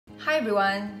Hi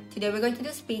everyone, today we're going to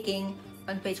do speaking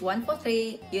on page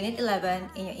 143, Unit 11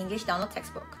 in your English download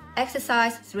textbook.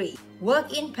 Exercise 3.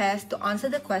 Work in pairs to answer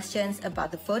the questions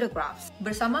about the photographs.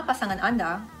 Bersama pasangan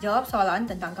anda, jawab soalan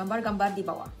tentang gambar-gambar di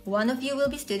bawah. One of you will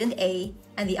be student A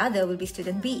and the other will be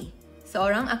student B.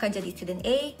 Seorang akan jadi student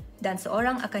A dan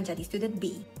seorang akan jadi student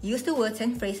B. Use the words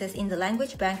and phrases in the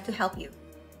language bank to help you.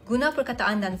 Guna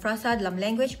perkataan dan frasa dalam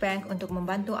language bank untuk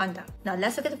membantu anda. Now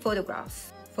let's look at the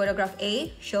photographs. Photograph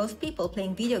A shows people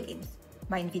playing video games.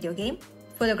 Main video game.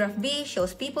 Photograph B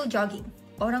shows people jogging.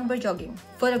 Orang berjogging.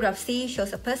 Photograph C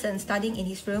shows a person studying in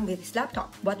his room with his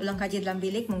laptop. Buat ulang kaji dalam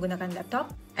bilik menggunakan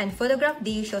laptop. And photograph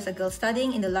D shows a girl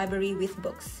studying in the library with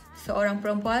books. Seorang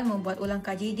perempuan membuat ulang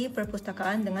kaji di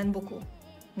perpustakaan dengan buku.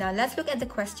 Now let's look at the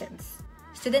questions.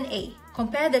 Student A.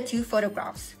 Compare the two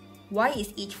photographs. Why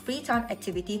is each free time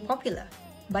activity popular?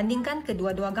 Bandingkan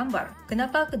kedua-dua gambar.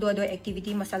 Kenapa kedua-dua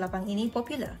aktiviti masa lapang ini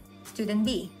popular? Student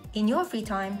B. In your free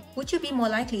time, would you be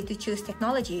more likely to choose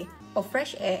technology or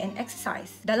fresh air and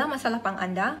exercise? Dalam masa lapang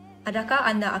anda, adakah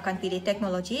anda akan pilih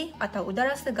teknologi atau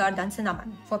udara segar dan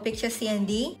senaman? For picture C and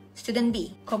D, Student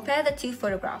B. Compare the two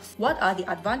photographs. What are the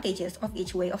advantages of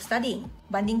each way of studying?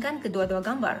 Bandingkan kedua-dua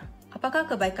gambar. Apakah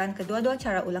kebaikan kedua-dua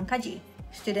cara ulang kaji?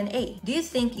 Student A. Do you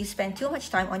think you spend too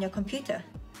much time on your computer?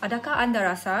 Adakah anda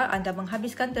rasa anda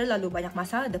menghabiskan terlalu banyak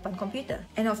masa depan komputer?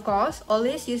 And of course,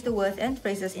 always use the words and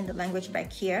phrases in the language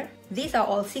bank here. These are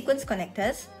all sequence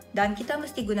connectors dan kita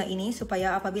mesti guna ini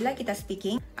supaya apabila kita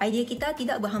speaking, idea kita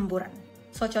tidak berhamburan.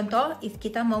 So contoh, if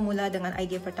kita mau mula dengan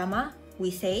idea pertama,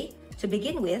 we say to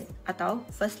begin with atau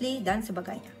firstly dan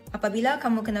sebagainya. Apabila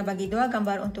kamu kena bagi dua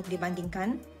gambar untuk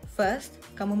dibandingkan, first,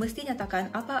 kamu mesti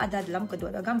nyatakan apa ada dalam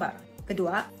kedua-dua gambar.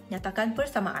 Kedua, nyatakan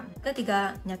persamaan.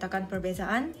 Ketiga, nyatakan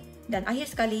perbezaan. Dan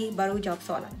akhir sekali, baru jawab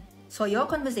soalan. So your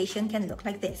conversation can look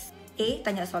like this. A.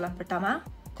 Tanya soalan pertama.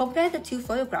 Compare the two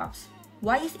photographs.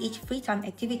 Why is each free time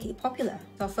activity popular?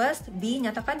 So first, B.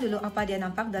 Nyatakan dulu apa dia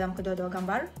nampak dalam kedua-dua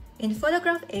gambar. In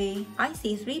photograph A, I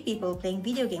see 3 people playing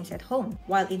video games at home.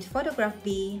 While in photograph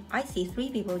B, I see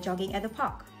 3 people jogging at the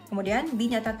park. Kemudian, B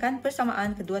nyatakan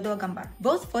persamaan kedua-dua gambar.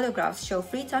 Both photographs show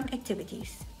free time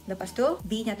activities. Lepas tu,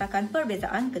 B nyatakan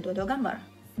perbezaan kedua-dua gambar.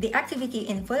 The activity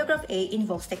in photograph A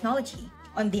involves technology.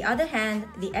 On the other hand,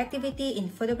 the activity in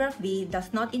photograph B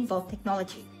does not involve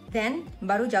technology. Then,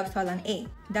 baru jawab soalan A.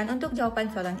 Dan untuk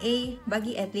jawapan soalan A,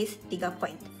 bagi at least 3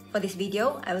 point. For this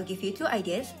video, I will give you 2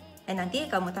 ideas, and nanti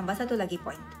kamu tambah 1 lagi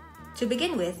point. To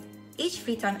begin with, each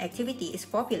free time activity is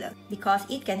popular because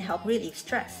it can help relieve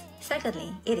stress.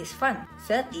 Secondly, it is fun.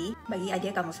 Thirdly, bagi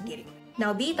idea kamu sendiri.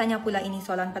 Now B tanya pula ini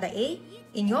soalan pada A.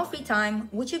 In your free time,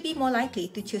 would you be more likely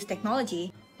to choose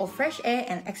technology or fresh air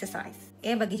and exercise?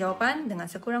 A bagi jawapan dengan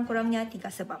sekurang-kurangnya 3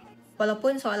 sebab.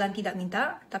 Walaupun soalan tidak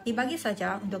minta, tapi bagi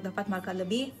saja untuk dapat markah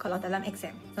lebih kalau dalam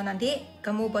exam. So nanti,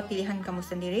 kamu buat pilihan kamu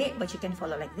sendiri, but you can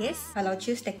follow like this. Kalau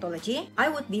choose technology,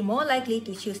 I would be more likely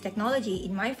to choose technology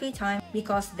in my free time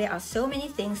because there are so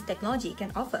many things technology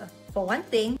can offer. For one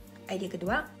thing, idea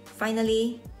kedua.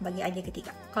 Finally, bagi idea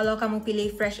ketiga. Kalau kamu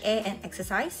pilih fresh air and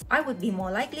exercise, I would be more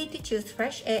likely to choose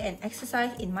fresh air and exercise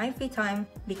in my free time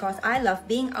because I love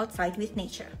being outside with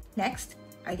nature. Next,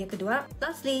 idea kedua.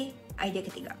 Lastly, idea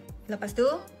ketiga. Lepas tu,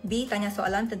 B tanya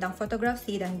soalan tentang photograph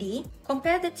C dan D.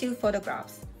 Compare the two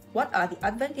photographs. What are the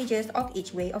advantages of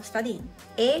each way of studying?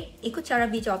 A. Ikut cara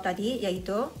B jawab tadi,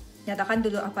 iaitu nyatakan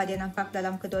dulu apa dia nampak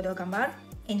dalam kedua-dua gambar.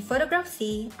 In photograph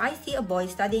C, I see a boy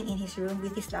studying in his room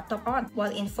with his laptop on.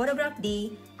 While in photograph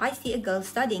D, I see a girl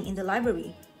studying in the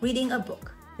library, reading a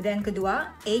book. Then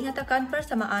kedua, A nyatakan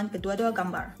persamaan kedua-dua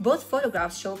gambar. Both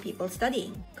photographs show people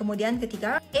studying. Kemudian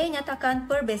ketiga, A nyatakan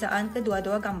perbezaan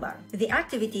kedua-dua gambar. The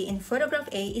activity in photograph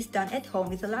A is done at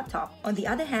home with a laptop. On the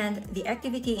other hand, the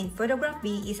activity in photograph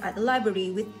B is at the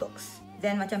library with books.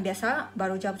 Then macam biasa,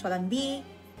 baru jawab soalan B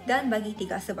dan bagi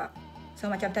 3 sebab. So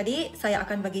macam tadi, saya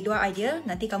akan bagi 2 idea,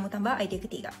 nanti kamu tambah idea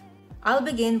ketiga. I'll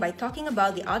begin by talking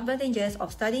about the advantages of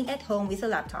studying at home with a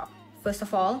laptop. First of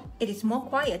all, it is more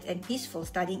quiet and peaceful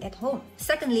studying at home.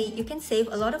 Secondly, you can save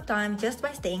a lot of time just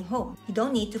by staying home. You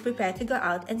don't need to prepare to go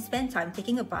out and spend time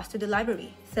taking a bus to the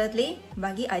library. Thirdly,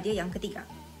 bagi idea yang ketiga.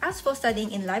 As for studying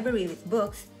in library with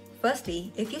books, firstly,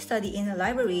 if you study in a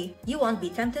library, you won't be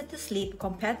tempted to sleep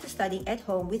compared to studying at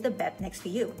home with a bed next to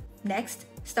you. Next,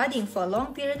 studying for a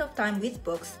long period of time with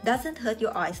books doesn't hurt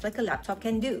your eyes like a laptop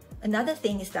can do. Another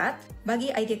thing is that,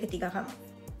 bagi idea ketiga kamu.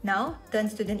 Now, turn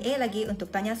student A lagi untuk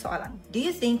tanya soalan. Do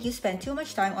you think you spend too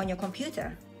much time on your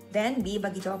computer? Then, B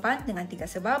bagi jawapan dengan 3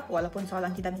 sebab walaupun soalan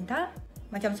tidak minta.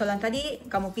 Macam soalan tadi,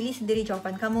 kamu pilih sendiri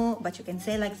jawapan kamu, but you can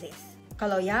say like this.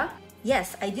 Kalau ya,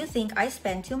 yes, I do think I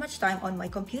spend too much time on my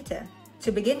computer.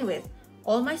 To begin with,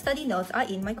 All my study notes are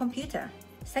in my computer.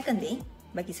 Secondly,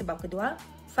 bagi sebab kedua.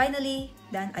 Finally,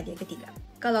 dan idea ketiga.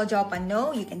 Kalau jawapan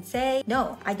no, you can say,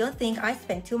 no, I don't think I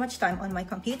spend too much time on my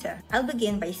computer. I'll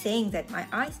begin by saying that my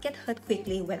eyes get hurt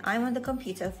quickly when I'm on the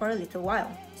computer for a little while,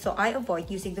 so I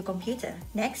avoid using the computer.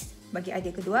 Next, bagi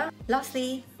idea kedua.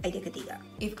 Lastly, idea ketiga.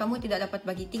 If kamu tidak dapat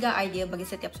bagi 3 idea bagi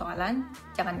setiap soalan,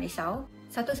 jangan risau.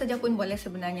 Satu saja pun boleh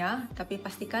sebenarnya, tapi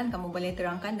pastikan kamu boleh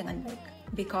terangkan dengan baik.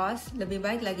 Because lebih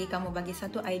baik lagi kamu bagi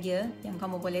 1 idea yang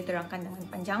kamu boleh terangkan dengan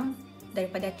panjang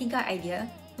daripada 3 idea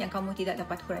yang kamu tidak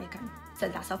dapat huraikan. So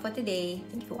that's all for today.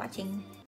 Thank you for watching.